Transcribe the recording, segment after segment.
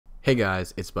Hey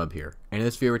guys, it's Bub here, and in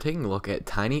this video we're taking a look at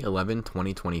Tiny11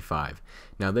 2025.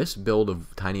 Now this build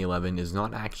of Tiny11 is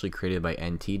not actually created by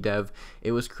NTDEV,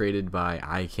 it was created by,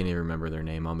 I can't even remember their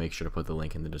name, I'll make sure to put the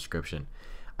link in the description.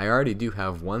 I already do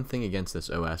have one thing against this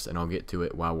OS, and I'll get to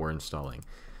it while we're installing.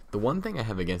 The one thing I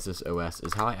have against this OS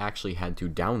is how I actually had to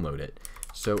download it.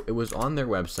 So it was on their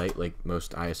website, like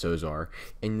most ISOs are,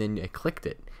 and then I clicked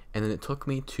it, and then it took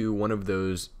me to one of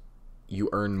those you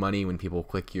earn money when people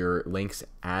click your links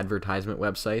advertisement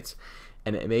websites,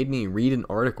 and it made me read an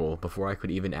article before I could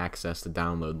even access the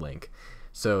download link.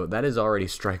 So that is already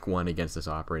strike one against this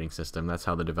operating system. That's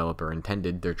how the developer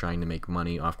intended. They're trying to make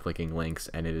money off clicking links,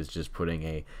 and it is just putting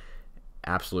a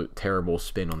absolute terrible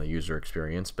spin on the user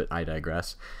experience, but I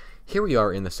digress. Here we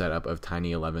are in the setup of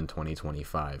Tiny11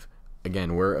 2025.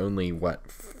 Again, we're only,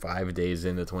 5 days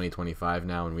into 2025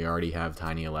 now, and we already have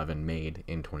Tiny11 made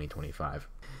in 2025.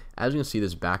 As you can see,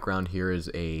 this background here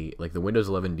is like the Windows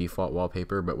 11 default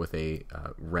wallpaper, but with a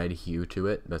red hue to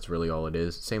it. That's really all it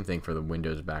is. Same thing for the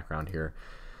Windows background here.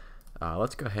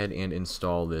 Let's go ahead and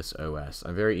install this OS.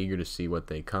 I'm very eager to see what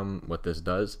this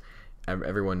does.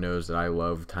 Everyone knows that I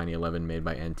love Tiny11 made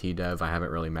by NTDEV. I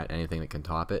haven't really met anything that can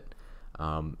top it.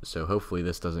 So hopefully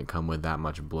this doesn't come with that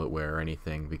much bloatware or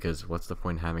anything, because what's the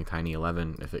point in having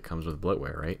Tiny11 if it comes with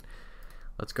bloatware, right?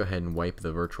 Let's go ahead and wipe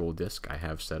the virtual disk I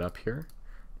have set up here.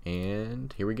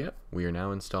 And here we go. We are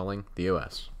now installing the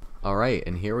OS. Alright,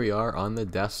 and here we are on the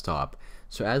desktop.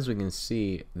 So as we can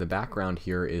see, the background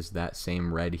here is that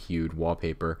same red hued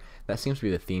wallpaper. That seems to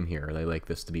be the theme here. They like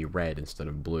this to be red instead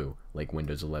of blue, like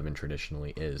Windows 11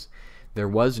 traditionally is. There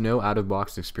was no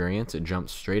out-of-box experience. It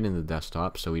jumps straight into the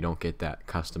desktop, so we don't get that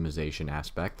customization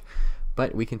aspect.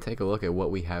 But we can take a look at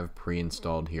what we have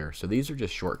pre-installed here. So these are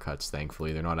just shortcuts,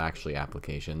 thankfully. They're not actually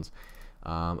applications.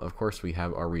 Of course, we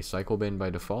have our recycle bin by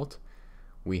default.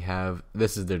 We have,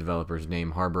 this is the developer's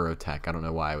name, Harbor Tech. I don't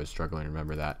know why I was struggling to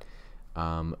remember that.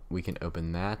 We can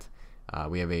open that.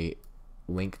 We have a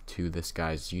link to this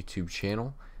guy's YouTube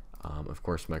channel. Of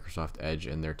course, Microsoft Edge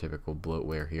and their typical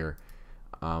bloatware here.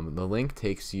 The link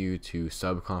takes you to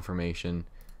sub confirmation,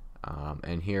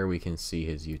 and here we can see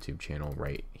his YouTube channel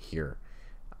right here.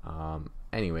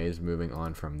 Anyways, moving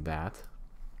on from that.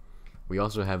 We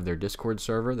also have their Discord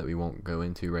server that we won't go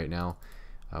into right now.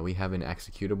 We have an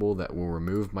executable that will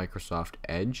remove Microsoft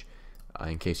Edge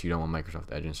in case you don't want Microsoft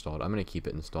Edge installed. I'm going to keep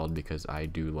it installed because I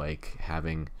do like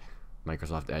having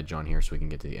Microsoft Edge on here so we can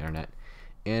get to the internet.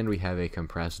 And we have a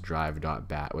compressed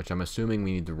drive.bat, which I'm assuming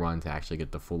we need to run to actually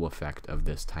get the full effect of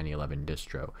this Tiny11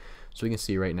 distro. So we can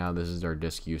see right now this is our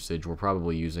disk usage. We're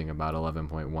probably using about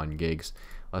 11.1 gigs.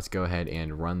 Let's go ahead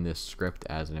and run this script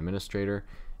as an administrator.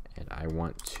 And I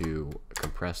want to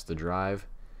compress the drive,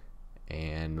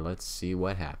 and let's see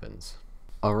what happens.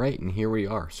 Alright, and here we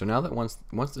are. So now that once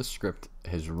the script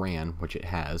has ran, which it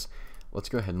has, let's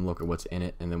go ahead and look at what's in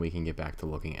it, and then we can get back to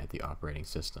looking at the operating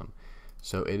system.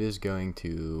 So it is going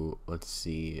to, let's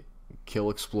see, kill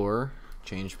Explorer,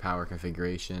 change power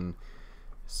configuration,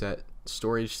 set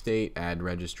storage state, add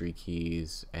registry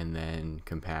keys, and then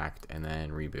compact, and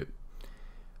then reboot.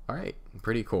 Alright,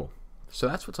 pretty cool. So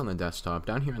that's what's on the desktop.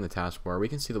 Down here in the taskbar, we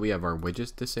can see that we have our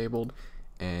widgets disabled,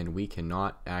 and we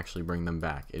cannot actually bring them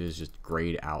back. It is just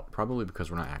grayed out, probably because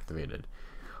we're not activated.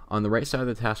 On the right side of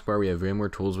the taskbar, we have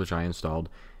VMware Tools, which I installed.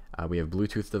 We have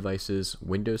Bluetooth devices,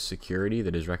 Windows Security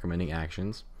that is recommending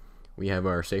actions. We have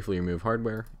our safely remove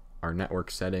hardware, our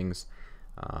network settings.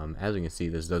 As you can see,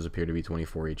 this does appear to be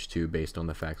 24H2 based on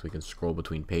the fact we can scroll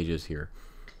between pages here.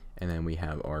 And then we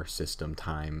have our system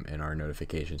time and our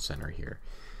notification center here.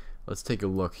 Let's take a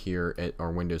look here at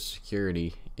our Windows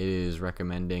Security. It is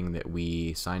recommending that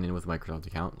we sign in with a Microsoft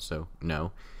account, so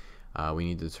no. We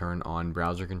need to turn on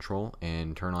browser control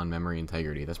and turn on memory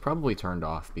integrity. That's probably turned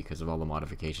off because of all the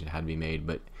modifications that had to be made,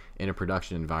 but in a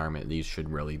production environment, these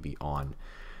should really be on.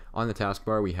 On the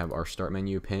taskbar, we have our start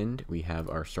menu pinned, we have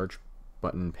our search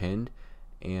button pinned,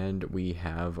 and we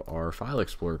have our file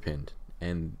explorer pinned,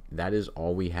 and that is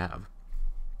all we have.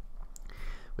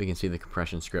 We can see the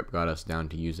compression script got us down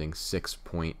to using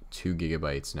 6.2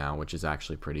 gigabytes now, which is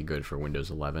actually pretty good for Windows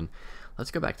 11.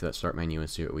 Let's go back to that start menu and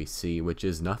see what we see, which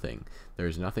is nothing.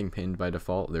 There's nothing pinned by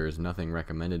default. There is nothing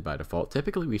recommended by default.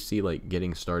 Typically we see like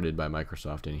getting started by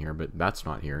Microsoft in here, but that's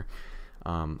not here.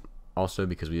 Also,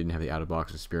 because we didn't have the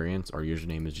out-of-box experience, our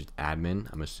username is just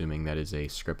admin. I'm assuming that is a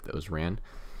script that was ran.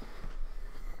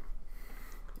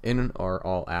 In our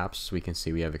all apps, we can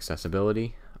see we have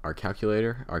accessibility, our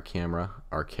calculator, our camera,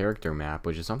 our character map,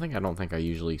 which is something I don't think I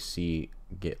usually see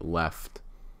get left,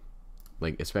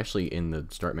 like especially in the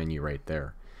start menu right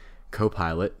there.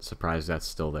 Copilot, surprised that's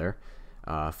still there.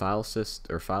 File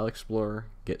Explorer,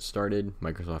 Get Started,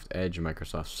 Microsoft Edge,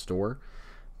 Microsoft Store,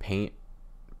 Paint,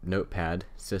 Notepad,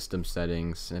 System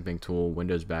Settings, Snipping Tool,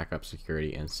 Windows Backup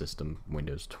Security, and System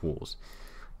Windows Tools.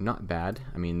 Not bad.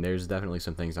 I mean, there's definitely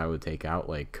some things I would take out,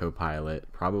 like Copilot,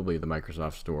 probably the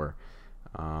Microsoft Store.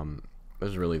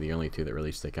 Those are really the only two that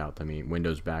really stick out to me.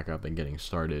 Windows Backup and Getting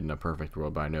Started in a perfect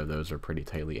world, but I know those are pretty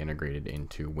tightly integrated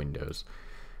into Windows.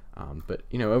 But,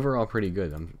 you know, overall pretty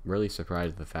good. I'm really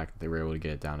surprised at the fact that they were able to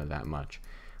get it down to that much.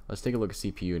 Let's take a look at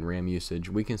CPU and RAM usage.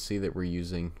 We can see that we're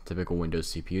using typical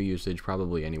Windows CPU usage,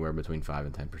 probably anywhere between 5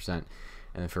 and 10%. And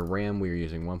then for RAM, we are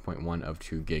using 1.1 of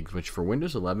 2 gigs, which for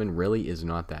Windows 11 really is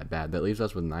not that bad. That leaves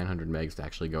us with 900 megs to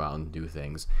actually go out and do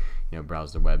things, you know,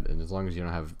 browse the web. And as long as you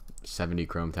don't have 70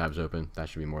 Chrome tabs open, that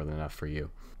should be more than enough for you.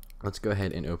 Let's go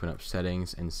ahead and open up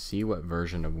settings and see what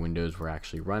version of Windows we're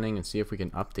actually running and see if we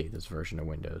can update this version of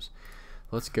Windows.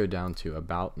 Let's go down to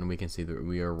About, and we can see that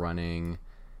we are running,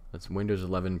 that's Windows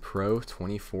 11 Pro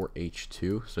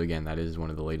 24H2. So again, that is one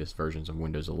of the latest versions of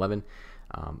Windows 11,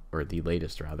 or the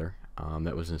latest rather.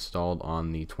 That was installed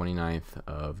on the 29th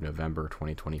of November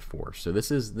 2024. So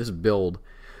this build,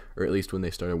 or at least when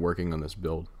they started working on this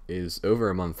build, is over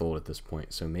a month old at this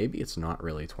point. So maybe it's not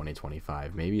really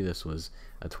 2025. Maybe this was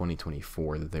a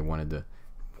 2024 that they wanted to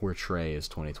portray as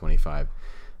 2025.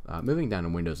 Moving down to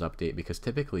Windows Update, because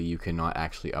typically you cannot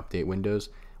actually update Windows,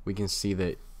 we can see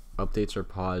that updates are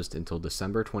paused until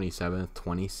December 27th,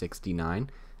 2069,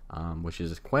 which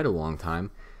is quite a long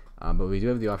time. But we do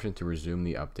have the option to resume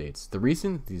the updates. The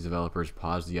reason these developers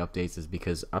pause the updates is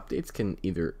because updates can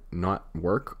either not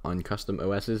work on custom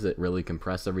OSs that really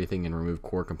compress everything and remove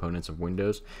core components of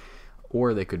Windows,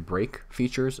 or they could break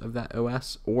features of that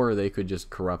OS, or they could just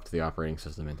corrupt the operating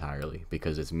system entirely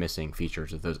because it's missing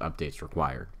features that those updates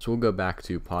require. So we'll go back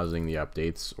to pausing the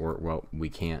updates, or well, we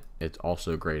can't. It's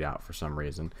also grayed out for some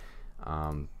reason.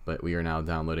 But we are now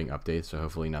downloading updates, so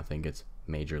hopefully nothing gets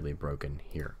majorly broken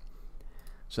here.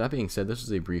 So that being said, this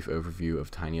is a brief overview of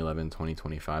Tiny11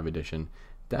 2025 edition.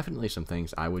 Definitely some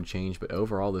things I would change, but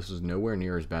overall this is nowhere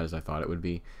near as bad as I thought it would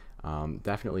be.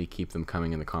 Definitely keep them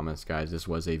coming in the comments, guys. This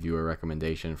was a viewer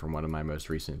recommendation from one of my most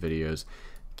recent videos.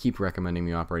 Keep recommending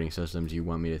me operating systems you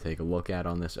want me to take a look at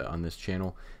on this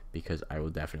channel, because I will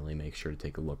definitely make sure to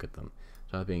take a look at them.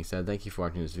 So that being said, thank you for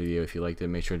watching this video. If you liked it,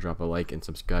 make sure to drop a like and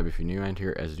subscribe if you're new around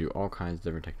here, as I do all kinds of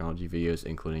different technology videos,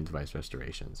 including device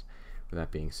restorations. With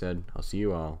that being said, I'll see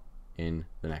you all in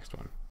the next one.